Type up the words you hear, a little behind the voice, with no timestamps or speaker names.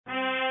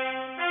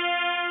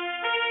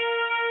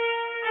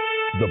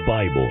The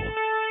Bible,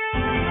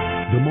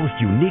 the most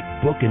unique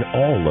book in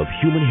all of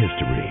human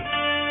history.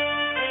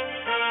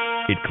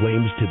 It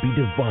claims to be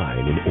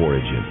divine in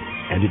origin,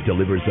 and it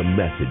delivers a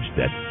message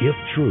that, if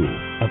true,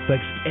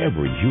 affects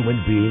every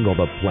human being on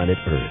the planet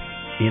Earth,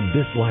 in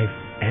this life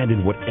and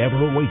in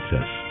whatever awaits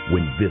us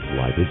when this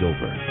life is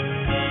over.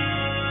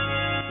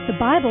 The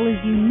Bible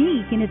is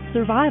unique in its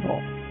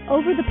survival.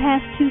 Over the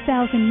past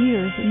 2,000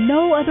 years,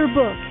 no other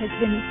book has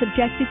been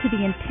subjected to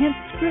the intense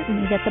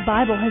scrutiny that the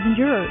Bible has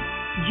endured.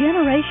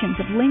 Generations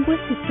of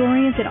linguists,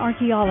 historians, and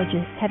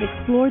archaeologists have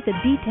explored the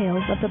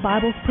details of the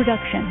Bible's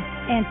production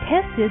and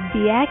tested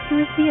the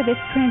accuracy of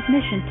its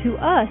transmission to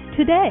us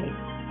today.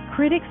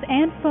 Critics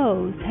and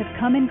foes have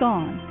come and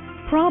gone.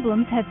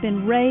 Problems have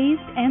been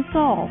raised and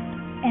solved,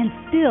 and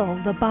still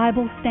the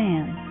Bible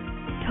stands,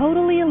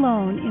 totally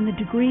alone in the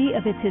degree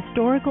of its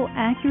historical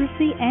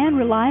accuracy and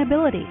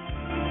reliability.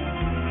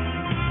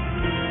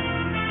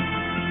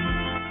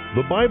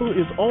 The Bible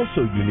is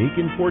also unique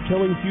in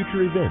foretelling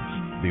future events.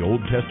 The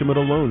Old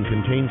Testament alone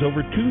contains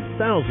over 2,000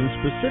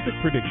 specific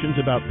predictions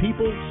about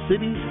people,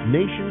 cities,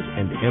 nations,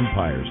 and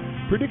empires.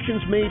 Predictions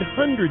made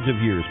hundreds of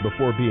years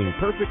before being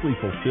perfectly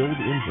fulfilled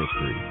in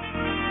history.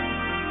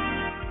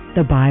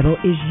 The Bible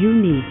is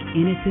unique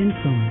in its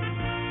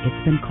influence.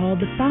 It's been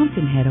called the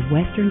fountainhead of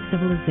Western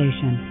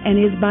civilization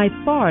and is by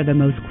far the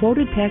most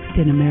quoted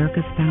text in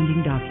America's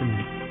founding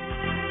documents.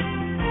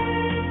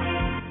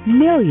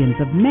 Millions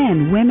of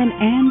men, women,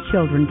 and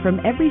children from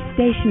every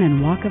station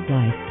and walk of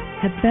life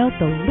have felt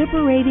the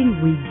liberating,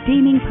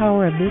 redeeming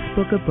power of this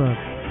book of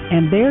books,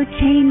 and their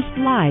changed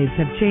lives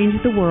have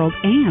changed the world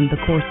and the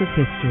course of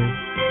history.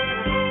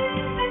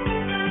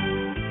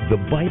 The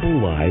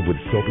Bible Live with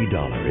Soapy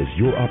Dollar is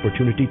your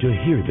opportunity to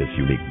hear this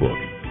unique book,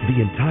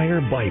 the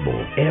entire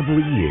Bible, every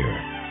year.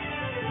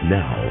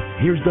 Now,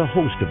 here's the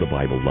host of the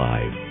Bible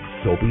Live,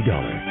 Soapy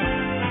Dollar.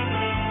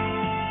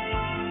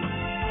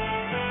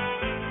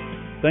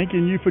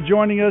 Thanking you for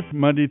joining us.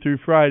 Monday through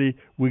Friday,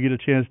 we get a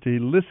chance to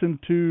listen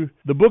to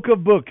the Book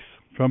of Books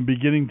from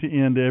beginning to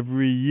end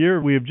every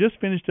year. We have just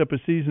finished up a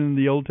season in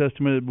the Old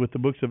Testament with the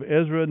books of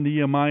Ezra,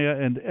 Nehemiah,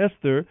 and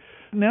Esther.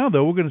 Now,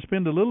 though, we're going to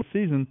spend a little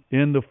season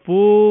in the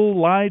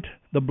full light,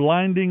 the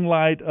blinding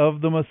light of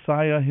the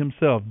Messiah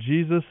himself,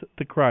 Jesus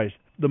the Christ.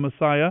 The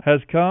Messiah has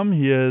come.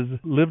 He has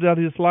lived out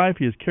his life.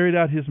 He has carried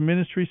out his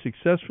ministry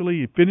successfully.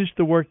 He finished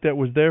the work that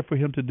was there for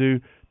him to do,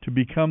 to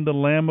become the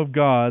Lamb of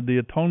God, the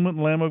atonement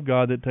Lamb of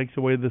God that takes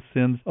away the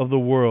sins of the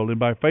world. And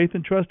by faith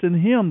and trust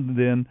in him,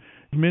 then,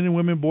 men and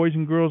women, boys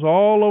and girls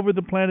all over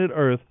the planet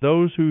Earth,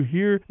 those who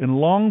hear and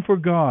long for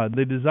God,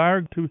 they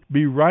desire to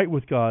be right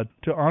with God,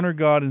 to honor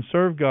God and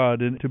serve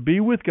God, and to be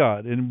with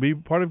God and be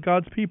part of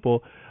God's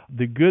people.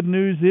 The good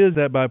news is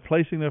that by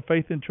placing their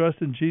faith and trust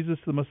in Jesus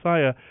the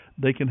Messiah,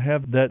 they can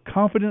have that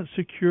confident,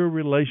 secure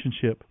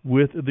relationship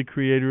with the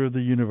Creator of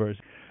the universe.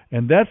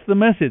 And that's the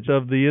message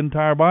of the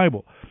entire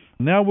Bible.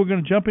 Now we're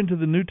going to jump into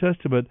the New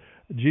Testament.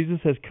 Jesus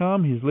has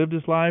come, he's lived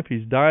his life,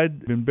 he's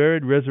died, been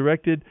buried,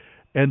 resurrected,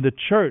 and the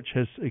church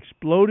has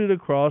exploded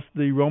across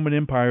the Roman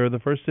Empire of the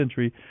first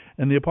century.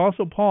 And the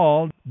Apostle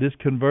Paul, this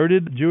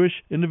converted Jewish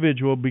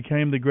individual,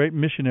 became the great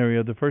missionary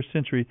of the first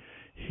century.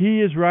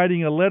 He is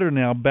writing a letter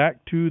now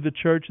back to the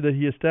church that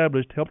he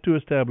established, helped to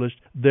establish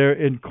there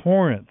in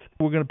Corinth.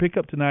 We're going to pick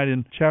up tonight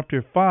in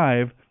chapter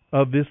 5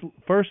 of this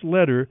first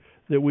letter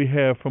that we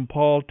have from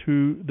Paul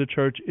to the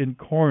church in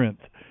Corinth.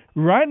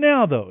 Right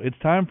now, though, it's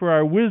time for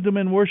our Wisdom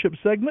and Worship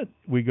segment.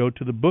 We go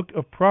to the book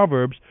of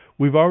Proverbs.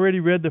 We've already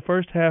read the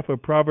first half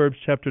of Proverbs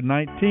chapter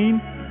 19.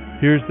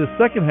 Here's the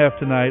second half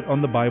tonight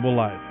on the Bible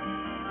Live.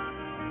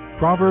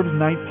 Proverbs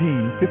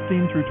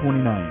 19:15 through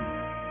 29.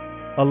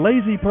 A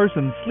lazy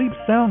person sleeps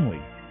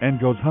soundly and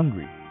goes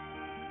hungry.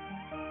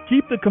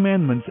 Keep the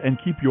commandments and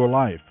keep your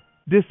life.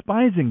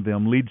 Despising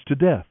them leads to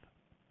death.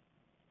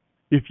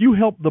 If you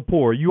help the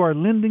poor, you are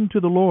lending to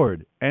the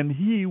Lord, and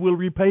he will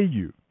repay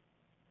you.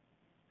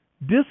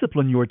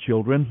 Discipline your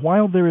children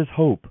while there is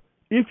hope.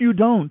 If you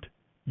don't,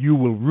 you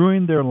will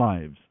ruin their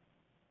lives.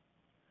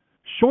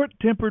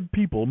 Short-tempered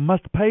people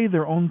must pay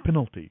their own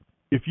penalty.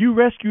 If you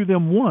rescue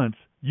them once,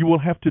 you will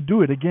have to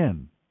do it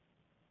again.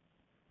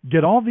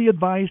 Get all the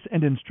advice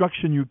and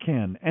instruction you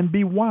can, and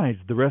be wise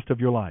the rest of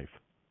your life.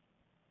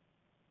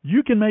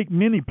 You can make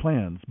many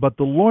plans, but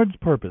the Lord's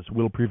purpose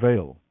will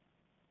prevail.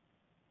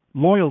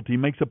 Loyalty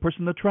makes a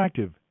person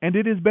attractive, and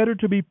it is better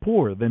to be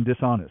poor than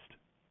dishonest.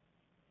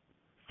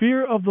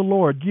 Fear of the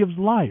Lord gives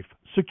life,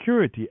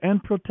 security,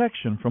 and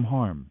protection from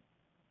harm.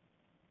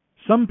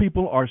 Some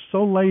people are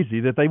so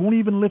lazy that they won't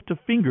even lift a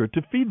finger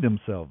to feed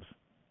themselves.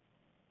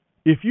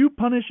 If you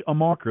punish a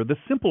mocker, the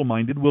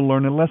simple-minded will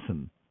learn a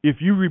lesson. If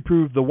you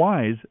reprove the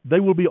wise, they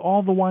will be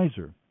all the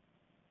wiser.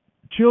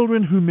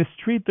 Children who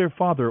mistreat their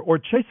father or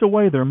chase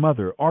away their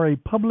mother are a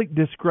public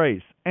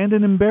disgrace and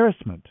an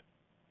embarrassment.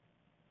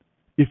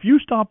 If you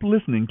stop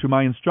listening to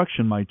my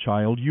instruction, my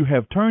child, you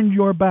have turned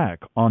your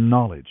back on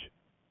knowledge.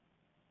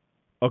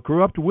 A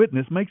corrupt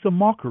witness makes a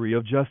mockery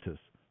of justice.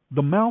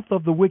 The mouth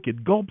of the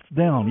wicked gulps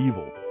down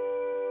evil.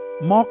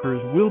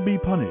 Mockers will be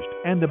punished,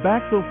 and the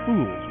backs of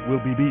fools will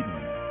be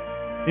beaten.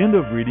 End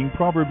of reading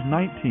Proverbs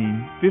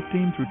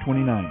 19:15 through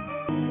 29.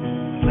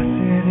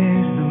 Blessed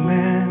is the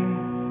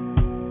man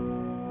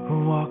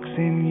who walks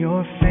in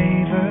your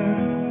favor,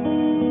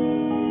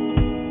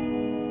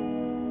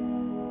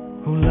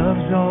 who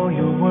loves all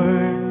your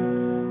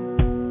words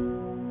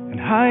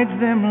and hides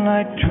them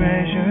like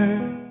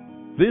treasure.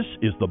 This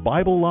is the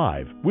Bible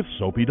Live with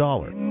Soapy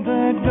Dollar. In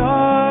the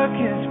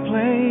darkest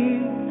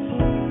place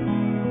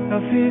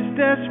of his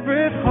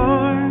desperate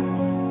heart,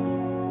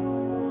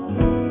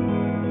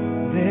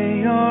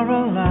 they are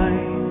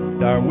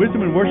alive. Our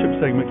Wisdom and Worship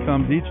segment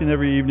comes each and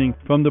every evening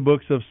from the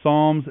books of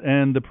Psalms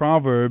and the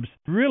Proverbs.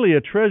 Really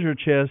a treasure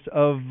chest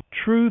of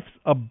truths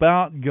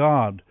about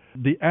God,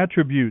 the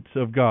attributes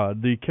of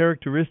God, the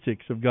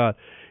characteristics of God.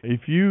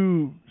 If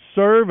you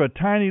serve a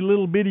tiny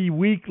little bitty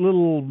weak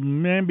little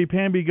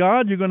mamby-pamby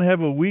God, you're going to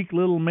have a weak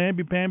little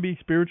mamby-pamby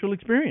spiritual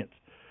experience.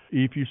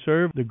 If you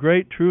serve the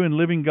great, true, and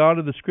living God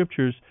of the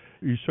Scriptures,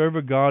 you serve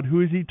a God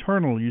who is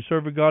eternal. You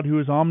serve a God who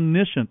is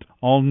omniscient,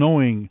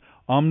 all-knowing,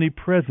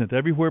 omnipresent,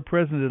 everywhere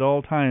present at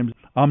all times,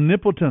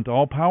 omnipotent,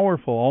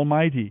 all-powerful,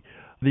 almighty.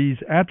 These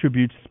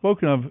attributes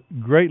spoken of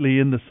greatly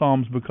in the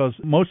Psalms because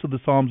most of the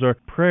Psalms are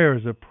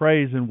prayers of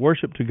praise and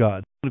worship to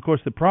God. And of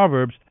course the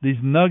Proverbs, these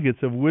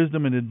nuggets of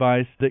wisdom and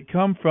advice that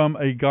come from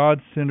a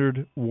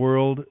God-centered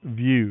world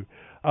view.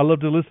 I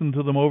love to listen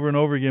to them over and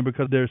over again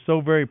because they're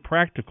so very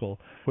practical,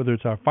 whether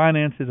it's our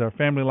finances, our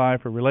family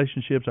life, our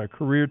relationships, our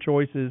career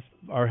choices,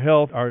 our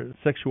health, our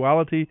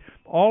sexuality.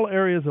 All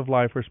areas of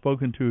life are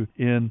spoken to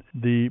in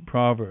the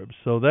Proverbs.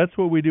 So that's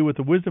what we do with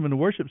the Wisdom and the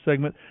Worship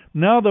segment.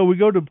 Now, though, we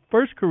go to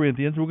 1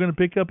 Corinthians. We're going to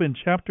pick up in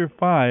chapter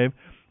 5.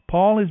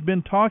 Paul has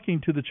been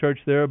talking to the church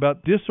there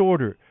about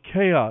disorder,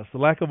 chaos, the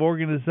lack of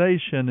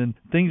organization, and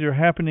things are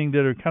happening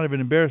that are kind of an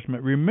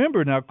embarrassment.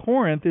 Remember now,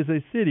 Corinth is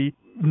a city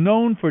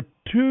known for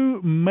two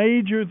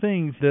major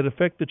things that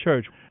affect the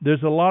church.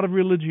 There's a lot of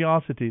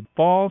religiosity,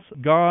 false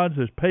gods,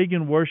 there's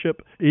pagan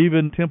worship,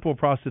 even temple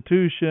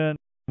prostitution.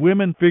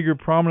 Women figure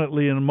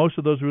prominently in most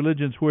of those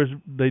religions, whereas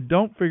they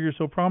don't figure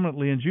so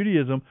prominently in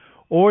Judaism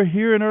or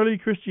here in early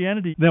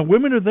Christianity. Now,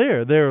 women are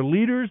there. They are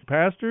leaders,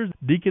 pastors,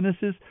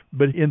 deaconesses,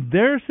 but in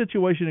their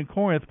situation in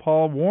Corinth,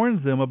 Paul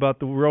warns them about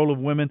the role of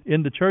women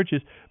in the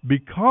churches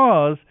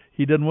because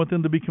he doesn't want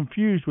them to be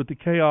confused with the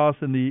chaos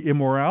and the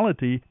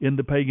immorality in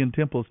the pagan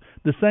temples.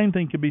 The same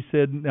thing can be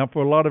said now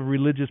for a lot of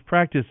religious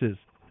practices.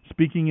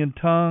 Speaking in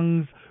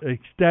tongues,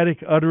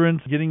 ecstatic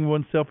utterance, getting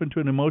oneself into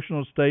an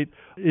emotional state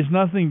is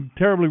nothing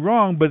terribly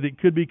wrong, but it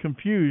could be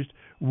confused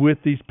with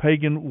these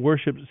pagan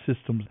worship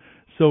systems.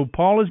 So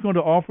Paul is going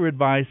to offer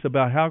advice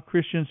about how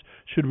Christians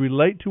should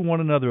relate to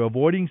one another,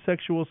 avoiding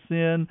sexual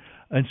sin,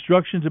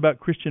 instructions about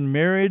Christian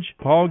marriage.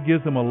 Paul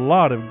gives them a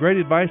lot of great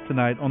advice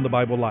tonight on the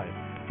Bible Live.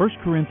 1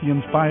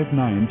 Corinthians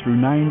 5:9 through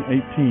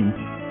 9:18.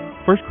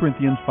 1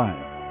 Corinthians 5.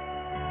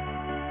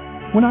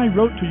 When I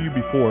wrote to you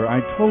before,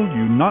 I told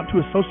you not to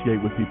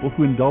associate with people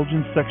who indulge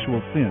in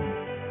sexual sin.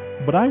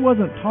 But I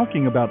wasn't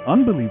talking about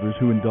unbelievers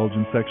who indulge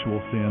in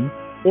sexual sin,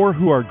 or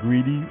who are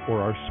greedy, or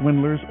are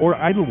swindlers, or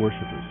idol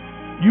worshippers.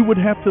 You would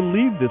have to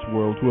leave this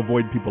world to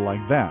avoid people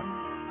like that.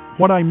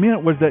 What I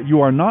meant was that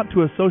you are not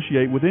to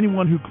associate with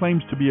anyone who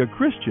claims to be a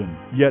Christian,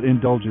 yet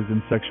indulges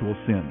in sexual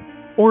sin,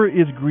 or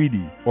is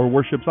greedy, or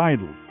worships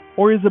idols,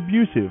 or is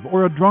abusive,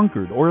 or a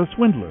drunkard, or a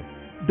swindler.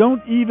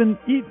 Don't even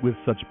eat with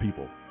such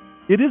people.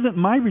 It isn't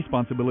my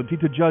responsibility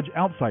to judge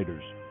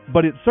outsiders,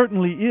 but it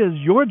certainly is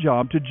your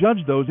job to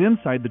judge those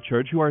inside the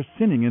church who are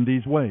sinning in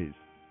these ways.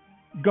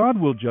 God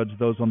will judge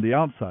those on the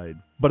outside,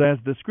 but as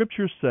the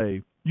Scriptures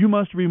say, you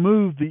must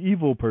remove the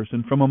evil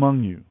person from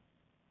among you.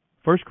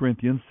 1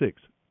 Corinthians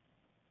 6.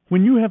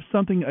 When you have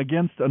something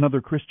against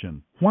another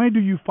Christian, why do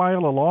you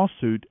file a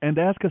lawsuit and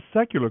ask a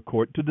secular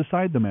court to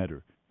decide the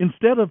matter,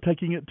 instead of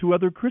taking it to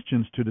other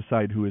Christians to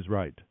decide who is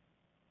right?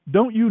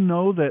 Don't you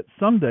know that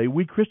someday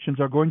we Christians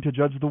are going to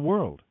judge the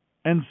world?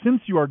 And since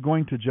you are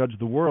going to judge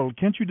the world,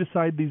 can't you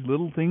decide these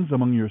little things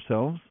among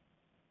yourselves?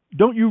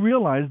 Don't you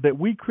realize that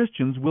we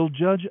Christians will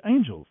judge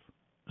angels?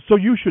 So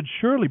you should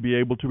surely be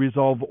able to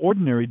resolve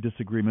ordinary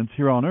disagreements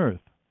here on earth.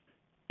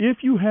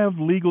 If you have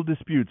legal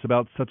disputes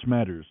about such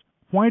matters,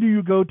 why do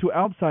you go to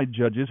outside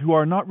judges who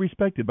are not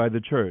respected by the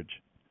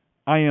church?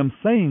 I am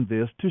saying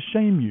this to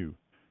shame you.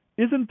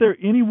 Isn't there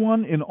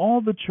anyone in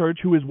all the church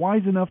who is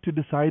wise enough to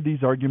decide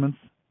these arguments?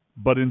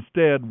 But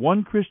instead,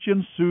 one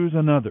Christian sues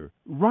another,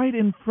 right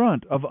in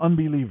front of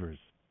unbelievers.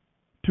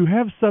 To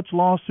have such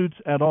lawsuits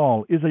at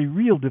all is a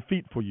real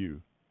defeat for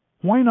you.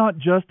 Why not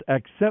just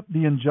accept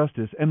the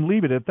injustice and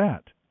leave it at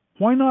that?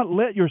 Why not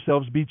let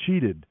yourselves be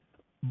cheated?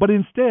 But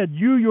instead,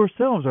 you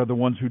yourselves are the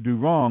ones who do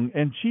wrong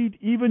and cheat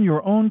even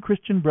your own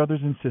Christian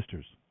brothers and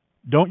sisters.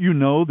 Don't you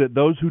know that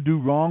those who do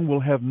wrong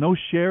will have no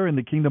share in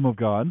the kingdom of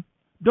God?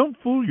 Don't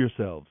fool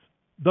yourselves.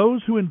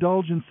 Those who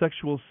indulge in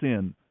sexual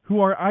sin,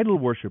 who are idol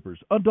worshippers,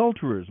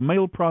 adulterers,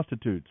 male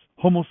prostitutes,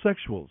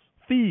 homosexuals,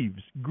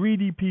 thieves,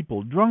 greedy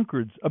people,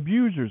 drunkards,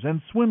 abusers,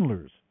 and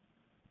swindlers.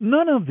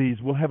 None of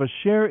these will have a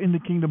share in the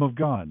kingdom of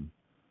God.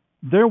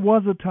 There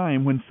was a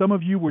time when some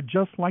of you were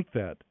just like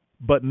that,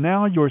 But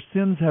now your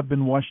sins have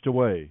been washed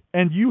away,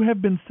 and you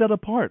have been set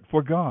apart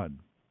for God.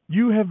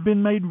 You have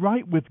been made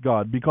right with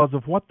God because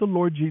of what the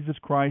Lord Jesus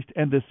Christ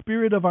and the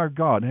Spirit of our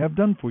God have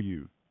done for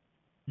you.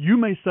 You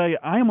may say,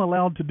 I am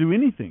allowed to do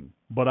anything,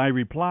 but I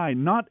reply,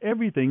 not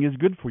everything is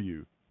good for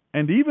you.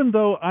 And even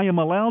though I am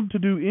allowed to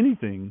do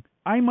anything,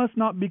 I must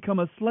not become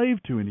a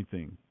slave to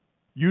anything.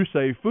 You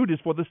say food is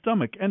for the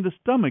stomach, and the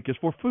stomach is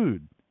for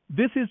food.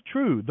 This is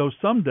true, though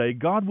someday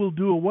God will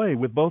do away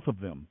with both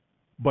of them.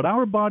 But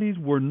our bodies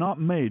were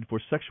not made for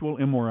sexual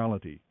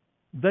immorality.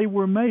 They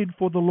were made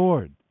for the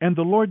Lord, and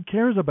the Lord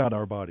cares about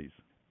our bodies.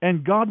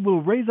 And God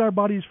will raise our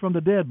bodies from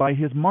the dead by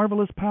His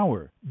marvelous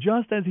power,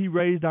 just as He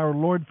raised our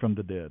Lord from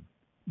the dead.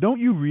 Don't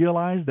you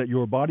realize that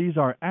your bodies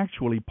are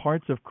actually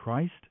parts of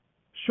Christ?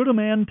 Should a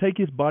man take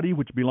his body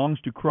which belongs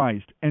to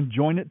Christ and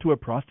join it to a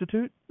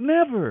prostitute?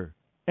 Never!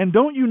 And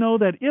don't you know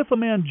that if a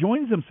man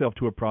joins himself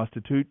to a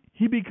prostitute,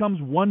 he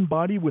becomes one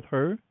body with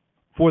her?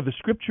 For the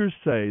Scriptures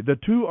say, the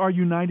two are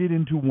united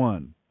into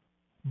one.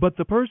 But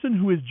the person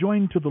who is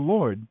joined to the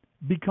Lord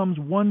becomes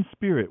one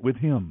spirit with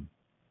Him.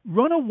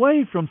 Run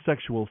away from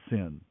sexual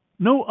sin.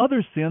 No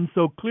other sin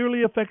so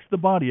clearly affects the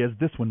body as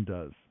this one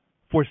does.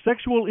 For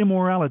sexual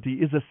immorality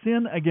is a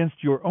sin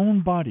against your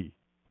own body.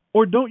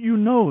 Or don't you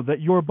know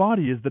that your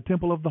body is the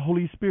temple of the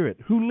Holy Spirit,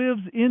 who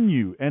lives in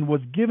you and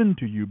was given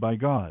to you by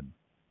God?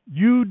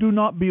 You do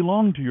not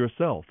belong to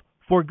yourself,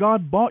 for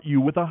God bought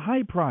you with a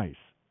high price.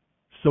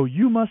 So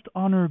you must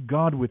honor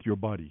God with your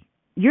body.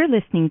 You're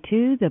listening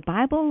to The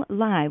Bible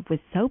Live with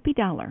Soapy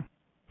Dollar.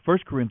 1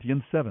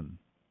 Corinthians 7.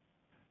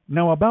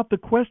 Now about the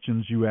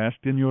questions you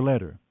asked in your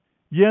letter.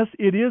 Yes,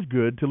 it is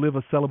good to live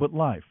a celibate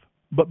life,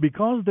 but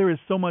because there is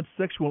so much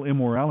sexual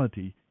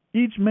immorality,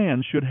 each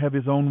man should have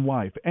his own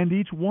wife, and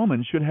each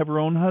woman should have her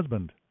own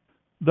husband.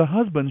 The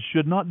husband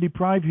should not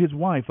deprive his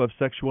wife of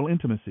sexual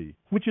intimacy,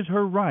 which is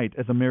her right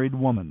as a married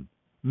woman,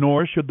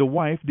 nor should the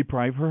wife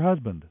deprive her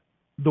husband.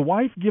 The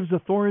wife gives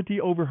authority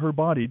over her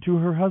body to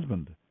her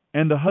husband,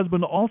 and the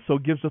husband also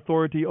gives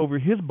authority over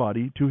his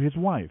body to his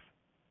wife.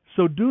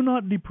 So do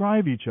not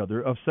deprive each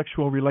other of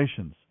sexual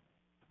relations.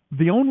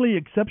 The only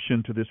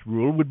exception to this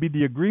rule would be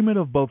the agreement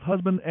of both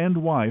husband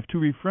and wife to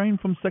refrain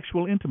from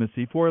sexual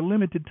intimacy for a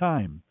limited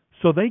time,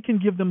 so they can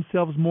give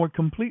themselves more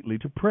completely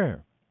to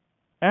prayer.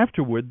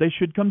 Afterward, they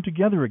should come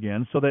together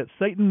again so that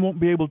Satan won't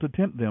be able to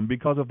tempt them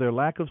because of their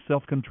lack of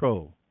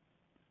self-control.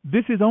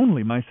 This is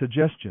only my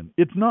suggestion.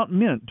 It's not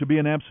meant to be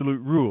an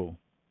absolute rule.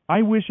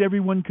 I wish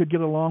everyone could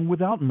get along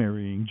without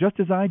marrying, just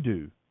as I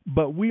do,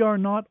 but we are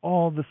not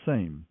all the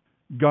same.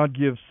 God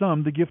gives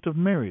some the gift of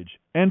marriage,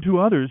 and to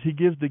others He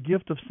gives the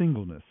gift of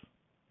singleness.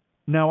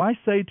 Now I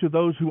say to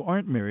those who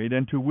aren't married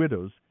and to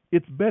widows,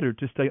 it's better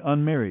to stay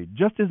unmarried,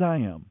 just as I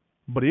am.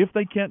 But if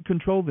they can't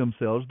control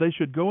themselves, they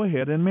should go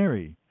ahead and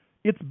marry.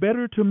 It's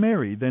better to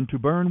marry than to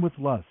burn with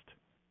lust.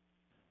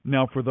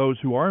 Now for those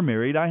who are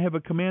married, I have a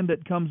command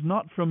that comes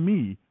not from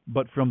me,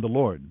 but from the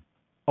Lord.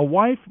 A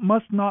wife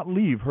must not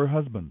leave her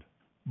husband.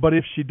 But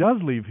if she does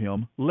leave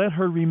him, let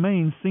her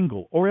remain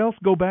single, or else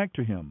go back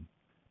to him.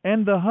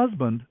 And the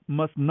husband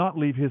must not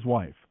leave his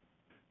wife.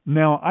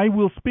 Now I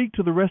will speak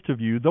to the rest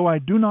of you, though I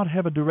do not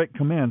have a direct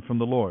command from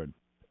the Lord.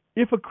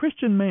 If a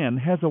Christian man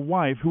has a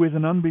wife who is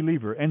an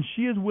unbeliever, and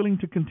she is willing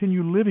to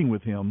continue living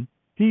with him,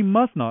 he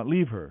must not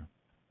leave her.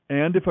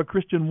 And if a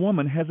Christian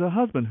woman has a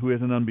husband who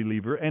is an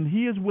unbeliever, and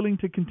he is willing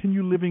to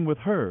continue living with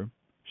her,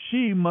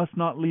 she must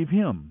not leave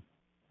him.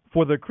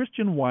 For the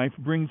Christian wife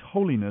brings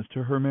holiness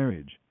to her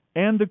marriage,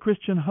 and the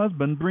Christian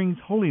husband brings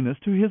holiness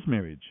to his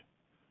marriage.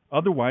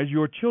 Otherwise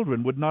your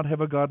children would not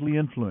have a godly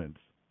influence.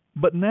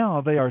 But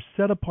now they are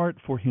set apart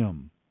for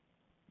Him.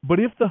 But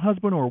if the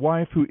husband or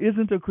wife who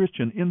isn't a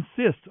Christian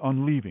insists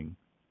on leaving,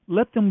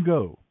 let them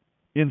go.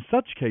 In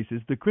such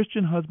cases, the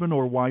Christian husband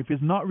or wife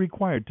is not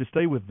required to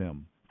stay with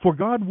them, for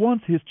God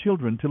wants His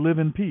children to live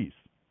in peace.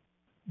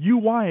 You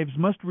wives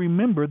must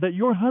remember that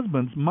your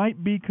husbands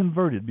might be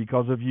converted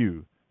because of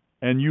you,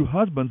 and you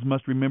husbands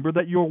must remember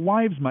that your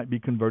wives might be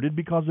converted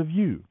because of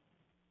you.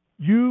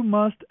 You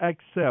must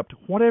accept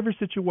whatever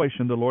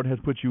situation the Lord has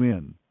put you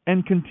in,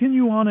 and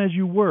continue on as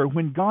you were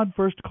when God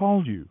first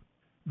called you.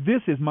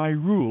 This is my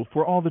rule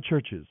for all the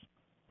churches.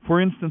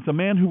 For instance, a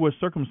man who was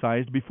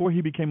circumcised before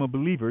he became a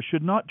believer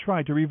should not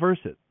try to reverse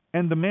it,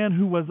 and the man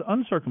who was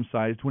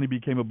uncircumcised when he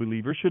became a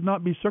believer should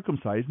not be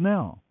circumcised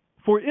now.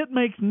 For it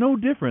makes no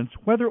difference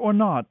whether or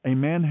not a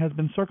man has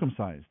been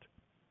circumcised.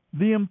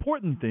 The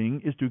important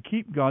thing is to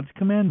keep God's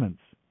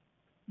commandments.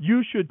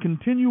 You should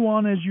continue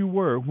on as you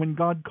were when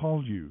God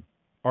called you.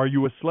 Are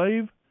you a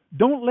slave?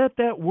 Don't let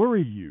that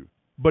worry you.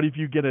 But if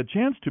you get a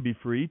chance to be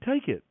free,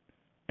 take it.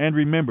 And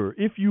remember,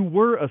 if you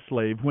were a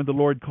slave when the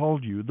Lord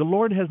called you, the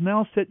Lord has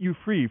now set you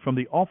free from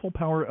the awful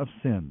power of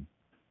sin.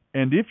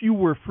 And if you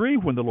were free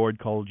when the Lord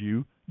called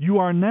you, you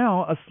are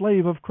now a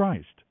slave of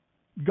Christ.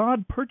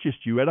 God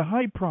purchased you at a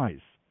high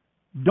price.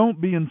 Don't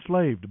be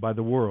enslaved by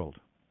the world.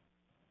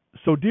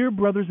 So, dear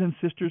brothers and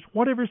sisters,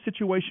 whatever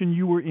situation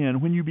you were in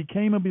when you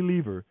became a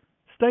believer,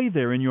 stay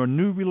there in your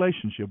new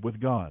relationship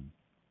with God.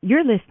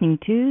 You're listening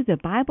to The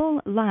Bible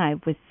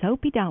Live with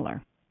Soapy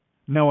Dollar.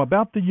 Now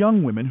about the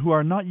young women who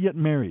are not yet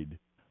married,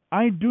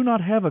 I do not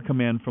have a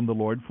command from the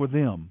Lord for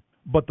them,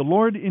 but the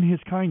Lord in His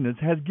kindness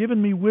has given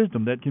me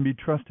wisdom that can be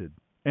trusted,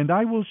 and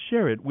I will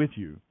share it with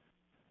you.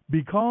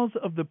 Because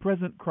of the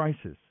present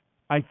crisis,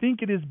 I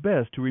think it is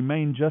best to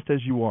remain just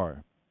as you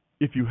are.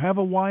 If you have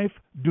a wife,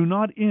 do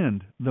not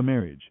end the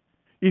marriage.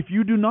 If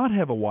you do not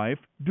have a wife,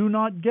 do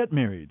not get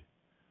married.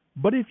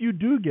 But if you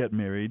do get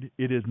married,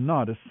 it is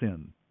not a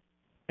sin.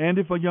 And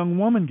if a young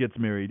woman gets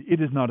married,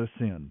 it is not a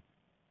sin.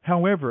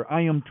 However,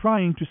 I am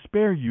trying to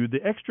spare you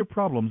the extra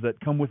problems that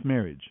come with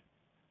marriage.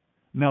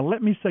 Now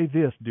let me say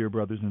this, dear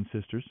brothers and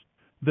sisters.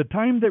 The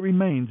time that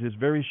remains is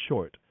very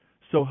short,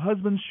 so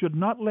husbands should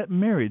not let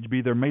marriage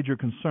be their major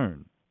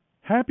concern.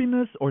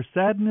 Happiness or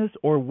sadness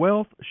or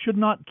wealth should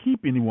not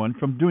keep anyone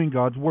from doing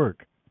God's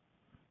work.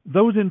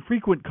 Those in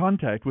frequent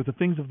contact with the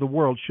things of the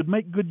world should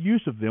make good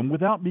use of them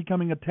without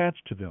becoming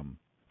attached to them.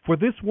 For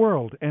this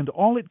world and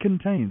all it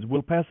contains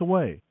will pass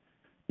away.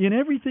 In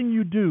everything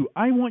you do,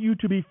 I want you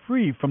to be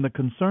free from the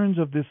concerns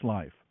of this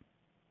life.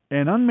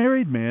 An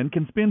unmarried man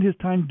can spend his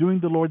time doing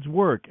the Lord's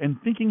work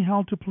and thinking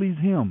how to please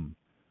Him.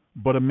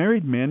 But a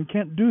married man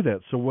can't do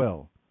that so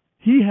well.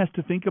 He has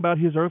to think about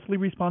his earthly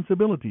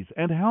responsibilities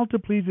and how to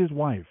please his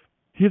wife.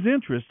 His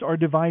interests are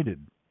divided.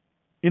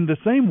 In the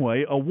same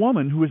way, a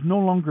woman who is no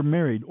longer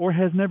married or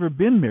has never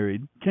been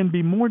married can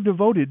be more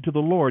devoted to the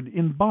Lord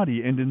in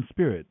body and in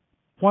spirit,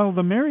 while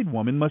the married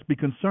woman must be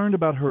concerned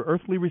about her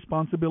earthly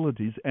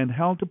responsibilities and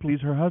how to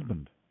please her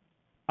husband.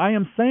 I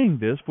am saying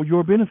this for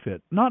your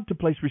benefit, not to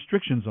place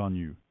restrictions on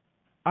you.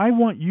 I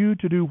want you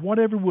to do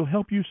whatever will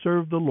help you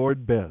serve the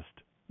Lord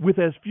best, with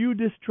as few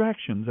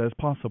distractions as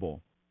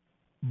possible.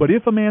 But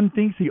if a man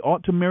thinks he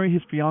ought to marry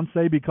his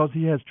fiancée because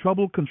he has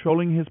trouble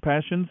controlling his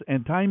passions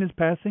and time is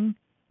passing,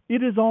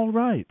 it is all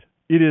right.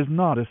 It is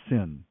not a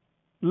sin.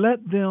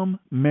 Let them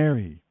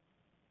marry.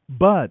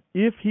 But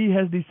if he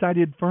has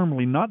decided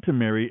firmly not to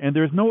marry and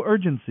there is no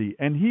urgency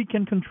and he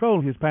can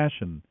control his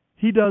passion,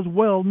 he does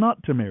well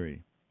not to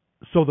marry.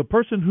 So the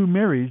person who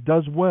marries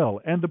does well,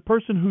 and the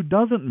person who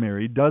doesn't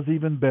marry does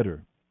even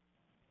better.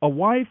 A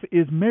wife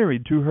is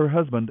married to her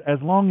husband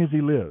as long as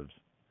he lives.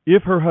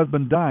 If her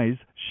husband dies,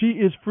 she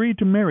is free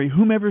to marry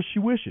whomever she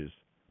wishes,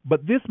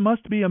 but this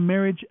must be a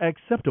marriage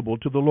acceptable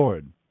to the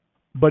Lord.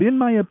 But in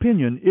my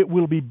opinion, it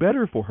will be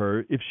better for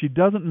her if she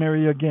doesn't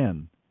marry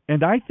again,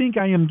 and I think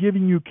I am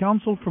giving you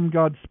counsel from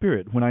God's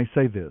Spirit when I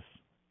say this.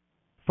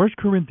 1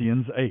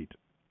 Corinthians 8.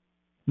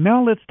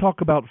 Now let's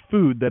talk about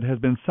food that has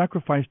been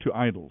sacrificed to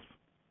idols.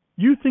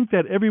 You think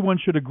that everyone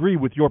should agree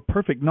with your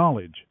perfect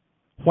knowledge.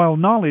 While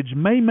knowledge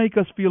may make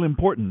us feel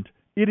important,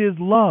 it is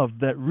love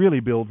that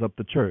really builds up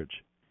the church.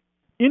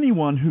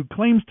 Anyone who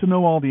claims to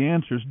know all the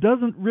answers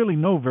doesn't really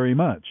know very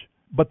much,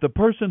 but the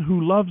person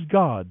who loves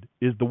God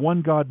is the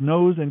one God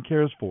knows and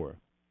cares for.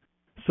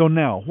 So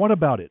now, what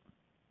about it?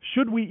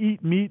 Should we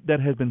eat meat that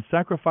has been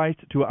sacrificed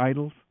to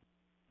idols?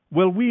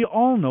 Well, we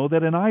all know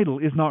that an idol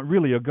is not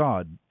really a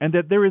god, and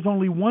that there is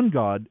only one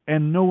God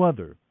and no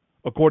other.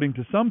 According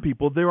to some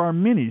people, there are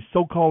many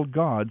so-called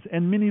gods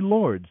and many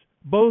lords,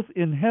 both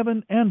in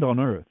heaven and on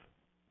earth.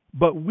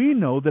 But we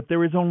know that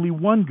there is only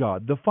one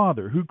God, the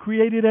Father, who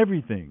created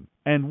everything,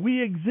 and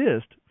we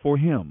exist for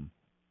Him.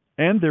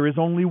 And there is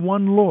only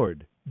one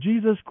Lord,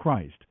 Jesus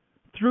Christ,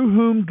 through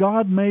whom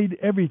God made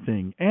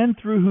everything, and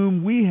through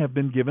whom we have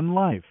been given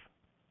life.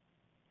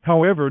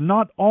 However,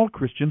 not all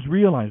Christians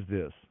realize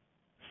this.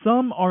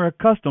 Some are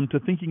accustomed to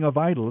thinking of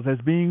idols as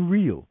being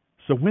real,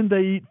 so when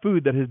they eat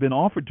food that has been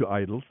offered to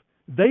idols,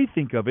 they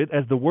think of it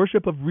as the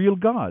worship of real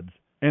gods,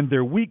 and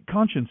their weak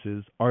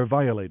consciences are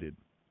violated.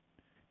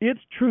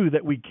 It's true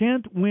that we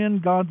can't win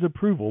God's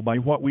approval by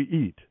what we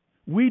eat.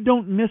 We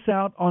don't miss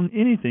out on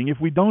anything if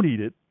we don't eat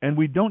it, and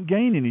we don't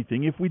gain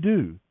anything if we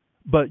do.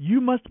 But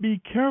you must be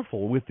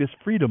careful with this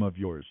freedom of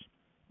yours.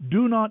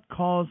 Do not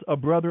cause a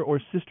brother or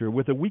sister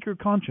with a weaker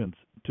conscience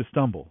to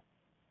stumble.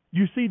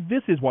 You see,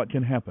 this is what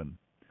can happen.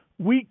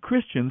 Weak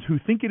Christians who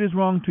think it is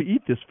wrong to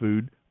eat this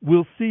food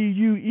will see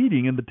you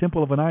eating in the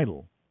temple of an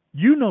idol.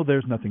 You know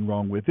there's nothing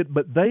wrong with it,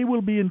 but they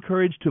will be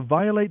encouraged to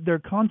violate their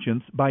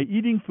conscience by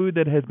eating food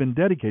that has been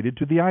dedicated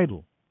to the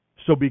idol.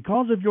 So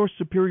because of your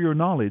superior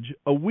knowledge,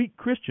 a weak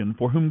Christian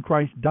for whom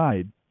Christ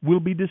died will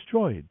be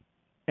destroyed.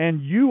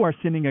 And you are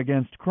sinning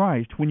against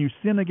Christ when you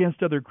sin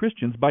against other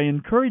Christians by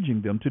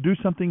encouraging them to do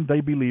something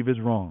they believe is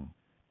wrong.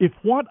 If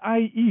what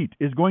I eat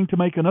is going to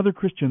make another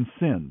Christian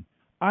sin,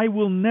 I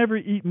will never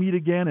eat meat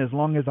again as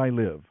long as I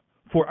live,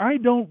 for I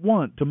don't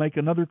want to make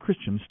another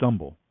Christian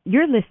stumble.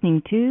 You're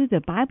listening to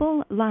The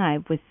Bible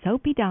Live with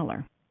Soapy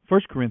Dollar.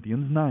 1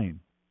 Corinthians 9.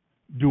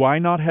 Do I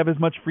not have as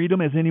much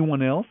freedom as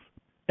anyone else?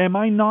 Am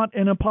I not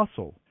an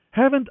apostle?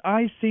 Haven't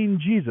I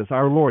seen Jesus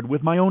our Lord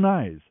with my own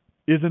eyes?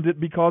 Isn't it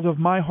because of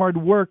my hard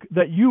work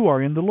that you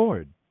are in the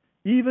Lord?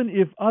 Even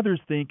if others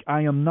think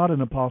I am not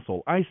an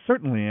apostle, I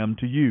certainly am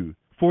to you,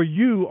 for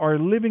you are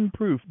living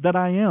proof that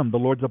I am the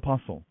Lord's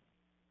apostle.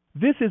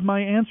 This is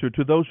my answer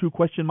to those who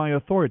question my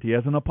authority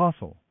as an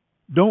apostle.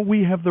 Don't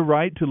we have the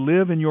right to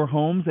live in your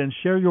homes and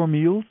share your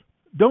meals?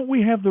 Don't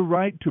we have the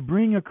right to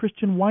bring a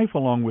Christian wife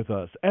along with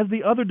us, as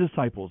the other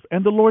disciples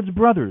and the Lord's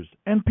brothers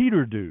and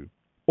Peter do?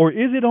 Or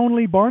is it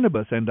only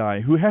Barnabas and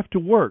I who have to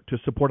work to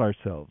support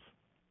ourselves?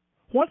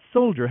 What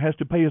soldier has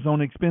to pay his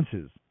own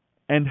expenses?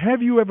 And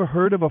have you ever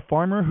heard of a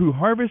farmer who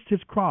harvests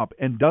his crop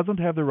and doesn't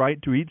have the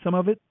right to eat some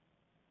of it?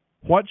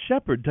 What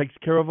shepherd takes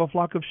care of a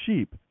flock of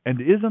sheep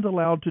and isn't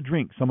allowed to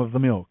drink some of the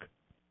milk?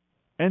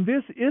 And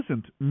this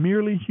isn't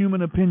merely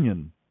human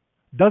opinion.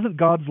 Doesn't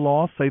God's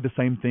law say the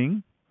same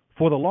thing?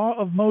 For the law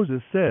of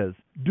Moses says,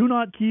 "Do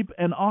not keep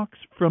an ox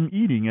from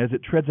eating as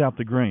it treads out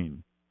the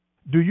grain."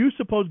 Do you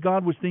suppose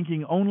God was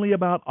thinking only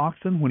about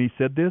oxen when he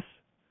said this?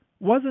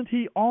 Wasn't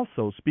he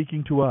also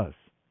speaking to us?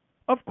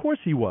 Of course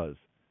he was.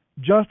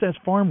 Just as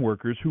farm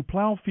workers who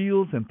plow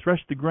fields and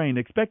thresh the grain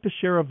expect a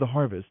share of the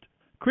harvest,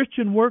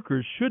 Christian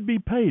workers should be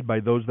paid by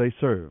those they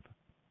serve.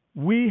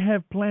 We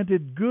have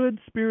planted good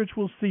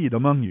spiritual seed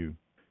among you.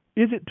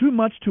 Is it too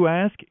much to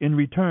ask in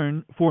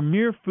return for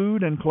mere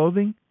food and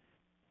clothing?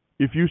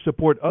 If you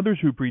support others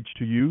who preach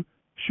to you,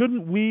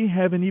 shouldn't we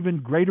have an even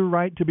greater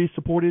right to be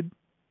supported?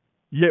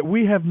 Yet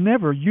we have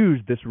never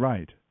used this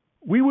right.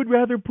 We would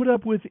rather put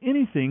up with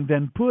anything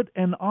than put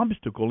an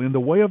obstacle in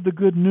the way of the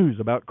good news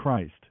about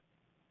Christ.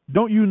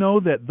 Don't you know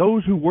that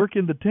those who work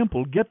in the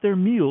temple get their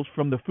meals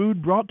from the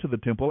food brought to the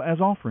temple as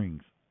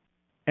offerings?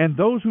 And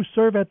those who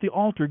serve at the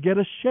altar get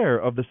a share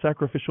of the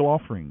sacrificial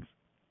offerings.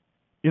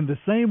 In the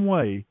same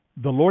way,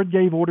 the Lord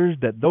gave orders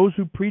that those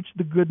who preach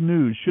the good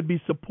news should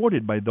be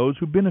supported by those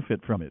who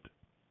benefit from it.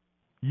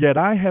 Yet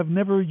I have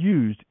never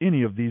used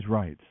any of these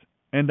rights,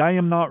 and I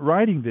am not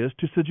writing this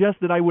to suggest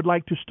that I would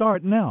like to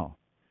start now.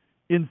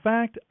 In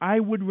fact, I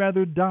would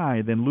rather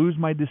die than lose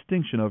my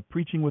distinction of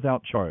preaching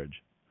without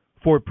charge.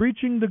 For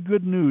preaching the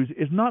good news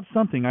is not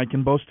something I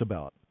can boast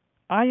about.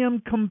 I am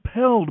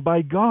compelled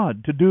by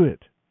God to do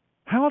it.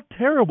 How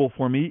terrible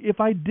for me if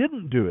I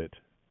didn't do it!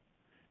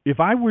 If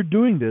I were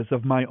doing this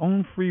of my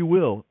own free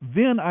will,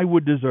 then I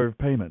would deserve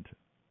payment.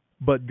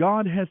 But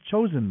God has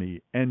chosen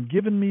me and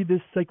given me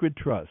this sacred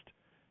trust,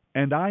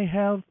 and I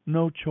have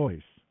no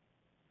choice.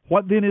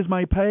 What then is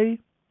my pay?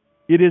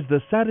 It is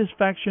the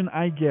satisfaction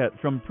I get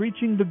from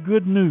preaching the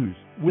good news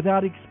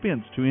without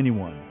expense to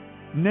anyone,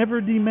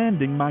 never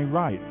demanding my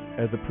rights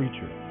as a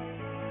preacher.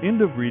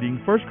 End of reading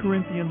 1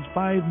 Corinthians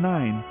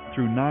 5:9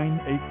 through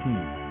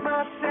 9:18.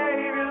 My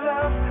Savior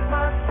loves,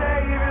 my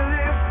Savior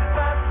lives,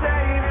 my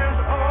Savior's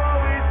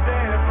always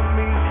there for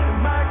me.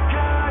 My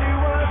God He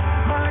was,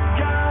 my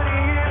God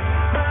He is,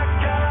 my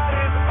God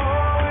is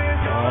always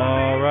for me.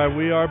 All right,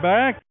 we are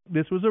back.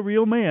 This was a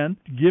real man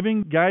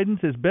giving guidance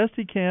as best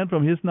he can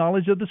from his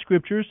knowledge of the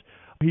Scriptures.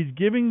 He's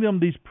giving them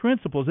these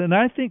principles, and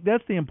I think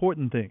that's the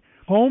important thing.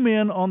 Home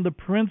in on the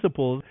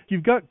principles.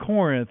 You've got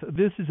Corinth.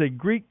 This is a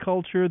Greek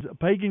culture, a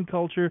pagan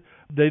culture.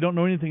 They don't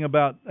know anything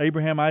about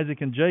Abraham,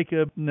 Isaac, and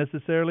Jacob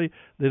necessarily.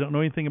 They don't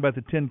know anything about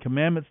the Ten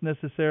Commandments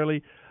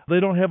necessarily. They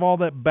don't have all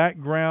that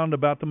background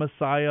about the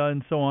Messiah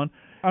and so on.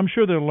 I'm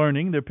sure they're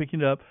learning, they're picking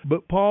it up.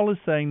 But Paul is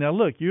saying, now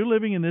look, you're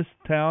living in this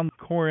town,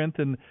 Corinth,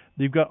 and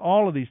you've got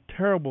all of these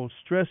terrible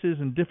stresses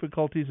and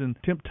difficulties and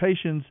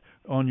temptations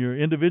on your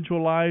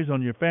individual lives,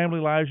 on your family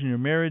lives, and your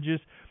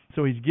marriages.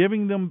 So he's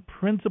giving them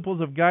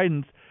principles of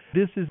guidance.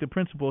 This is the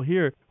principle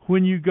here.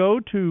 When you go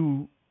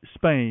to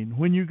Spain,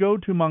 when you go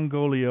to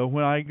Mongolia,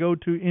 when I go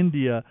to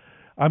India,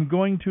 I'm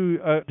going to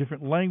a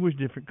different language,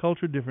 different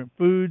culture, different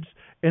foods.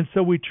 And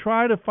so we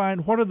try to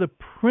find what are the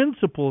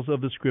principles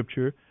of the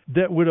Scripture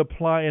that would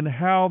apply and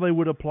how they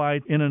would apply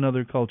in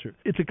another culture.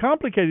 It's a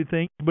complicated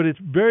thing, but it's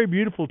very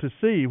beautiful to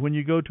see when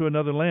you go to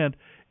another land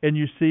and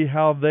you see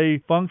how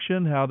they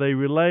function, how they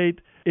relate,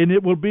 and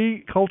it will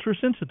be culture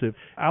sensitive.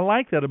 I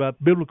like that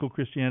about biblical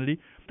Christianity.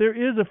 There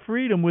is a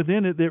freedom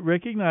within it that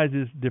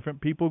recognizes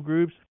different people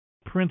groups,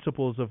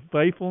 principles of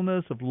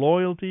faithfulness, of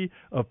loyalty,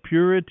 of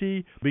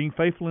purity, being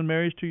faithful in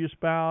marriage to your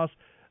spouse.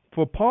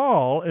 For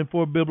Paul and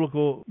for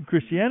biblical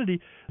Christianity,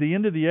 the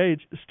end of the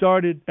age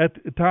started at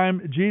the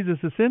time Jesus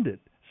ascended.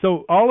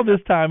 So all of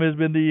this time has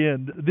been the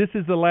end. This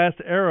is the last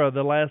era,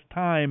 the last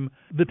time,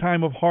 the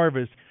time of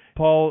harvest.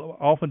 Paul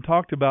often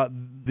talked about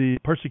the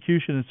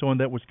persecution and so on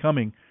that was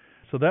coming.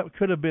 So that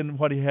could have been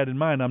what he had in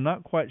mind. I'm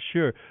not quite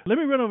sure. Let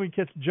me run over and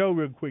catch Joe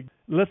real quick.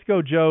 Let's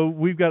go, Joe.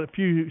 We've got a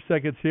few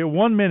seconds here.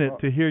 1 minute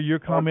to hear your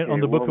comment on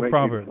the book of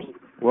Proverbs.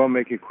 We'll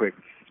make it quick.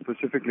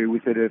 Specifically,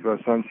 we said if a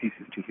son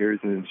ceases to hear his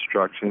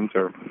instructions,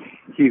 or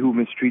he who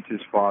mistreats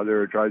his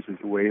father or drives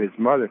away his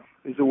mother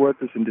is a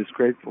worthless and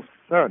disgraceful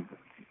son.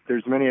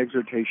 There's many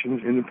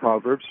exhortations in the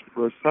Proverbs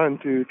for a son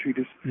to treat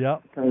his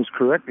parents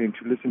correctly and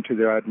to listen to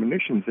their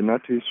admonitions and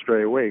not to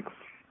stray away.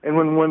 And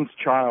when one's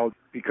child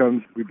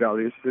becomes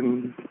rebellious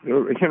and,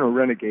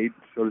 renegade,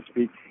 so to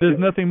speak. There's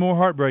nothing more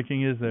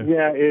heartbreaking, is there?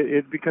 Yeah,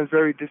 it becomes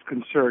very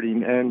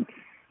disconcerting. And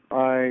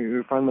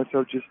I find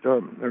myself just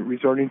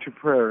resorting to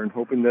prayer and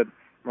hoping that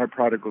my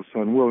prodigal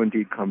son will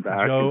indeed come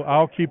back. Joe,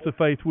 I'll keep the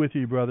faith with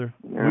you, brother.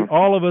 Yeah.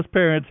 All of us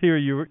parents hear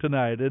you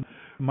tonight. And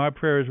my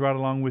prayer is right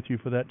along with you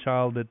for that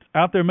child that's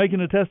out there making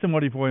a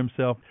testimony for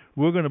himself.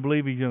 We're going to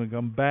believe he's going to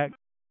come back.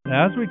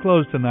 As we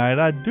close tonight,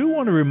 I do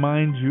want to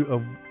remind you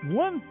of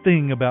one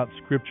thing about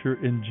Scripture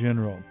in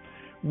general.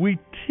 We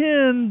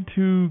tend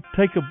to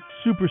take a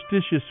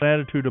superstitious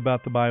attitude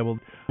about the Bible.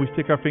 We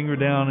stick our finger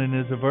down and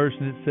there's a verse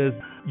and it says,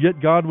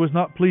 "Yet God was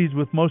not pleased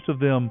with most of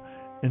them,"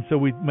 and so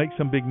we make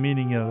some big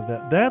meaning out of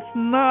that. That's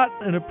not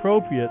an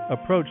appropriate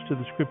approach to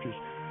the Scriptures.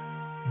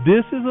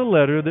 This is a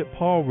letter that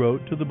Paul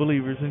wrote to the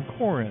believers in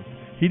Corinth.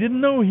 He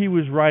didn't know he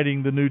was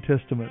writing the New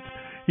Testament.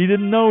 He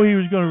didn't know he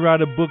was going to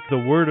write a book, the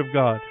Word of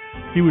God.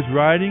 He was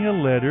writing a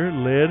letter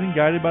led and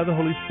guided by the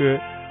Holy Spirit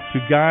to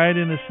guide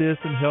and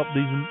assist and help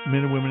these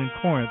men and women in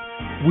Corinth.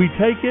 We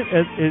take it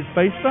as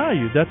face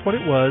value. That's what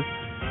it was.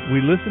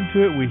 We listen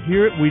to it, we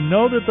hear it, we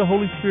know that the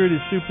Holy Spirit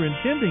is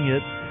superintending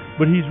it,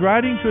 but he's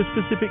writing to a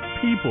specific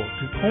people,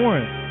 to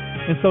Corinth.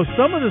 And so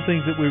some of the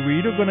things that we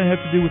read are going to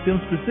have to do with them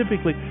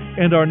specifically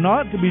and are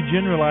not to be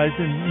generalized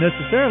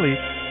necessarily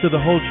to the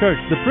whole church.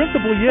 The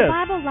principle, yes,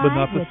 but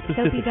not the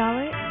specific. Soapy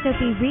Dollar.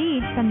 Soapy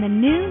reads from the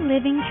New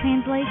Living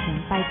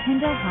Translation by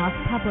Tyndale House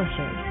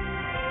Publishers.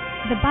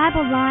 The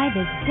Bible Live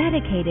is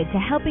dedicated to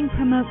helping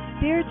promote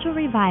spiritual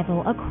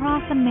revival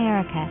across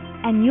America,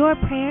 and your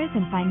prayers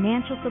and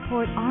financial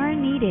support are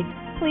needed.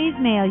 Please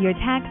mail your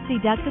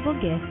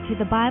tax-deductible gift to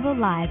the Bible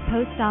Live,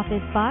 Post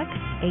Office Box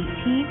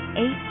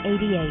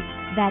 18888.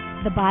 That's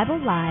the Bible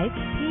Live,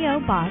 P.O.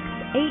 Box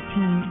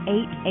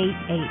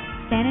 18888,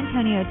 San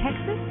Antonio,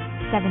 Texas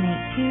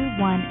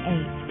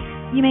 78218.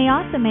 You may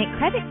also make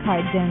credit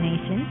card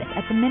donations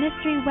at the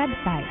ministry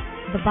website,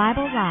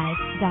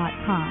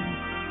 thebiblelive.com.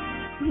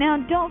 Now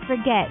don't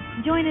forget,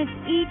 join us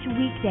each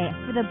weekday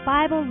for the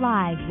Bible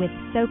Live with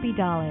Soapy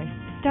Dollar.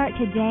 Start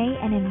today,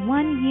 and in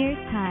 1 year's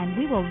time,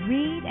 we will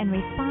read and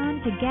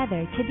respond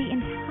together to the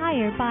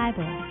entire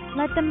Bible.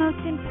 Let the most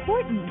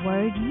important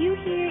word you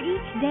hear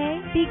each day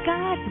be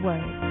God's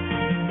Word.